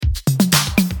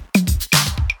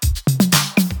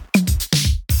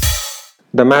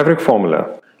the Maverick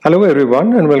Formula. Hello,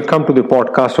 everyone, and welcome to the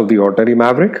podcast of the Ordinary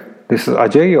Maverick. This is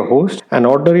Ajay, your host, an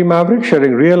ordinary maverick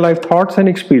sharing real life thoughts and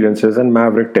experiences and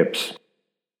maverick tips.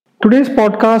 Today's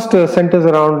podcast centers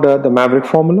around the Maverick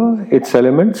Formula, its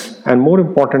elements, and more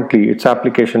importantly, its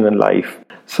application in life.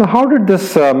 So, how did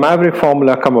this Maverick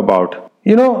Formula come about?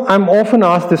 I'm often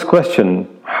asked this question: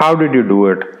 how did you do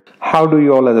it? How do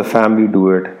you all as a family do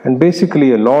it? And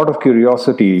basically, a lot of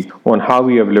curiosity on how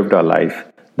we have lived our life,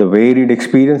 the varied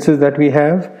experiences that we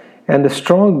have, and the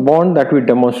strong bond that we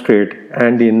demonstrate,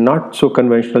 and the not so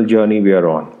conventional journey we are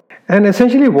on. And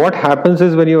essentially, what happens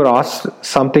is when you're asked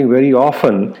something very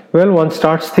often, one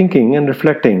starts thinking and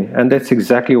reflecting, and that's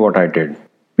exactly what I did.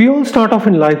 We all start off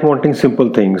in life wanting simple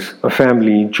things: a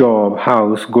family, job,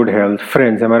 house, good health,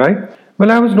 friends, am I right?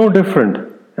 Well, I was no different.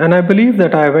 And I believe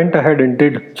that I went ahead and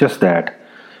did just that.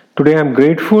 Today I'm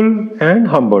grateful and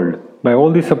humbled by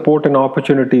all the support and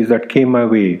opportunities that came my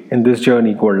way in this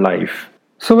journey called life.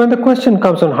 So when the question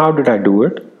comes on how did I do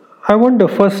it, I wonder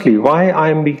firstly why I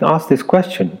am being asked this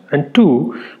question, and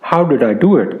two, how did I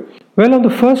do it? Well, on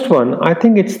the first one, I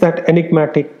think it's that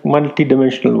enigmatic,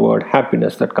 multidimensional word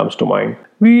happiness that comes to mind.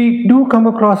 We do come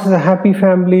across as a happy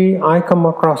family, I come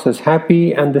across as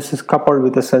happy, and this is coupled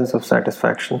with a sense of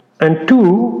satisfaction. And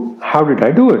two, how did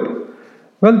I do it?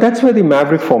 Well, that's where the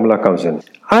Maverick Formula comes in.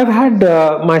 I've had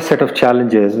my set of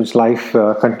challenges which life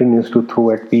continues to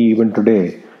throw at me even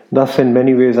today. Thus, in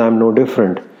many ways, I'm no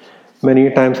different.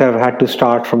 Many times I've had to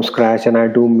start from scratch, and I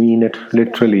do mean it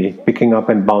literally, picking up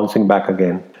and bouncing back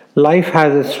again. Life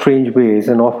has its strange ways,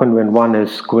 and often when one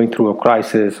is going through a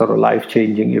crisis or a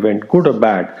life-changing event, good or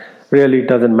bad, really it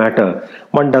doesn't matter.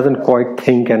 One doesn't quite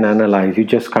think and analyze. You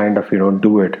just kind of,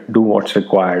 do what's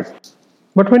required.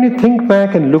 But when you think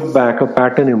back and look back, a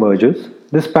pattern emerges.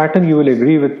 This pattern, you will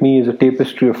agree with me, is a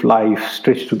tapestry of life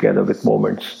stitched together with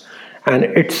moments. And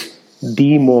it's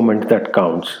the moment that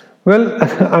counts. Well,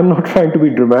 I'm not trying to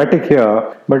be dramatic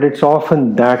here, but it's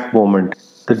often that moment,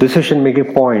 the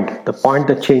decision-making point, the point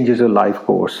that changes your life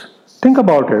course. Think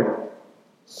about it,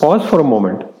 pause for a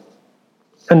moment,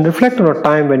 and reflect on a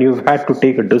time when you've had to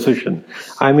take a decision.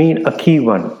 I mean a key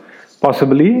one,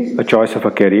 possibly a choice of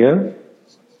a career,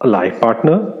 a life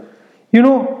partner,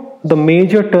 the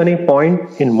major turning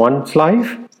point in one's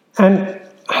life, and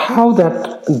how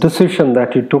that decision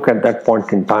that you took at that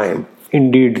point in time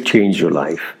indeed changed your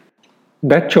life.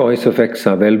 That choice affects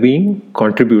our well-being,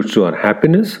 contributes to our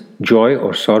happiness, joy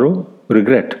or sorrow,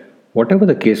 regret, whatever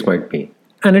the case might be.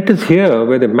 And it is here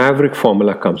where the Maverick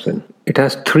Formula comes in. It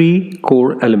has three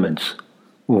core elements.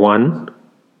 1.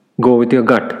 Go with your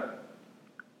gut.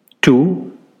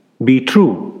 2. Be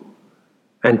true.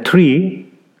 And 3.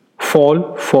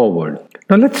 Fall forward.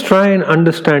 Now let's try and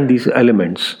understand these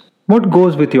elements. What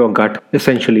goes with your gut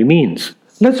essentially means.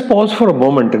 Let's pause for a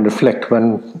moment and reflect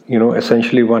when,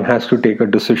 essentially one has to take a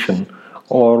decision,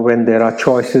 or when there are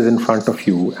choices in front of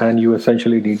you and you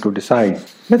essentially need to decide.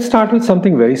 Let's start with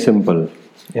something very simple.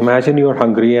 Imagine you're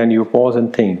hungry and you pause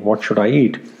and think, what should I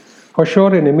eat? For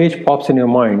sure, an image pops in your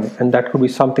mind, and that could be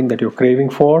something that you're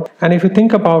craving for. And if you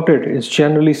think about it, it's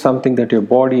generally something that your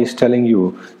body is telling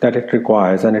you that it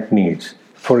requires and it needs.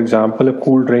 For example, a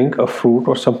cool drink, a fruit,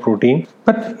 or some protein.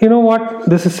 But you know what?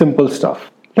 This is simple stuff.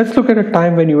 Let's look at a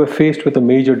time when you were faced with a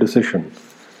major decision.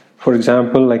 For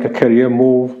example, like a career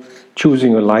move,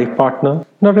 choosing a life partner.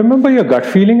 Now remember your gut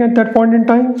feeling at that point in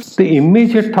time? The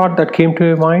immediate thought that came to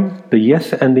your mind, the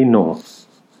yes and the no.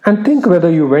 And think whether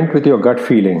you went with your gut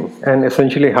feeling and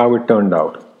essentially how it turned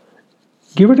out.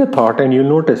 Give it a thought and you'll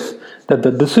notice that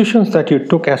the decisions that you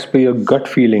took as per your gut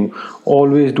feeling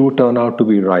always do turn out to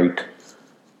be right.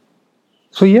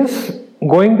 So yes,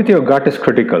 going with your gut is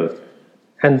critical.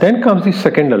 And then comes the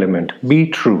second element, be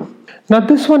true. Now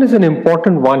this one is an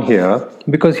important one here,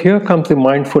 because here comes the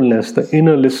mindfulness, the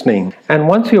inner listening. And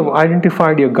once you have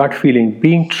identified your gut feeling,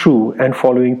 being true and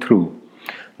following through.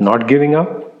 Not giving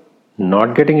up,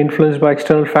 not getting influenced by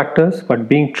external factors, but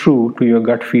being true to your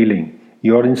gut feeling,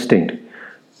 your instinct.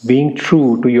 Being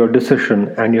true to your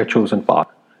decision and your chosen path.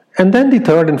 And then the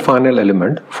third and final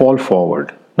element, fall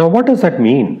forward. Now what does that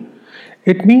mean?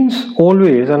 It means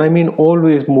always, and I mean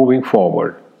always, moving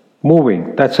forward.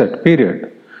 Moving, that's it,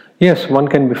 period. Yes, one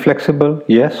can be flexible.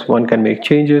 Yes, one can make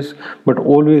changes, but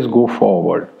always go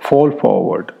forward, fall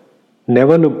forward.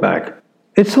 Never look back.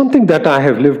 It's something that I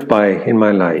have lived by in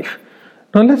my life.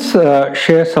 Now let's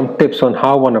share some tips on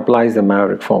how one applies the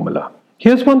Maverick Formula.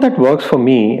 Here's one that works for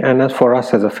me and as for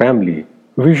us as a family.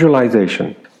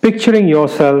 Visualization. Picturing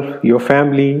yourself, your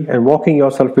family, and walking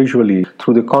yourself visually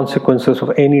through the consequences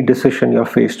of any decision you're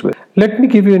faced with. Let me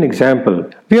give you an example.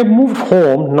 We have moved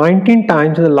home 19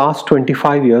 times in the last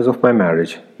 25 years of my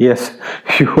marriage. Yes,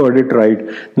 you heard it right,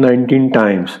 19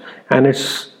 times. And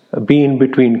it's been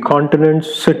between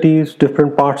continents, cities,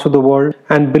 different parts of the world.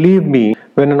 And believe me,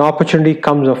 when an opportunity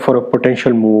comes up for a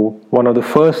potential move, one of the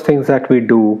first things that we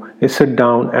do is sit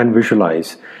down and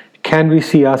visualize. Can we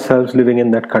see ourselves living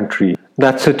in that country,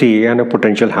 that city, and a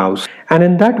potential house? And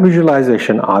in that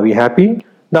visualization, are we happy?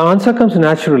 The answer comes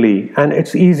naturally, and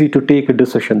it's easy to take a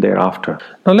decision thereafter.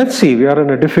 Now let's see, we are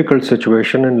in a difficult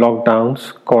situation in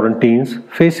lockdowns, quarantines,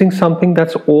 facing something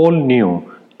that's all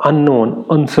new, unknown,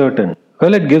 uncertain.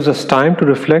 Well, it gives us time to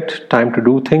reflect, time to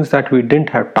do things that we didn't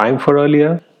have time for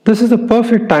earlier. This is the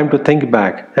perfect time to think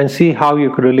back and see how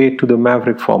you could relate to the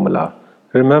Maverick Formula.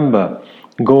 Remember,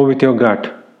 go with your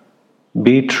gut.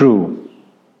 Be true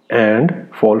and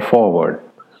fall forward.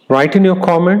 Write in your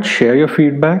comments, share your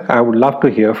feedback. I would love to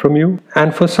hear from you.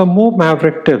 And for some more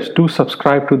Maverick tips, do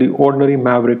subscribe to the Ordinary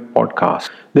Maverick podcast.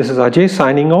 This is Ajay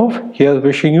signing off. Here's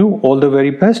wishing you all the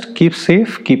very best. Keep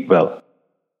safe, keep well.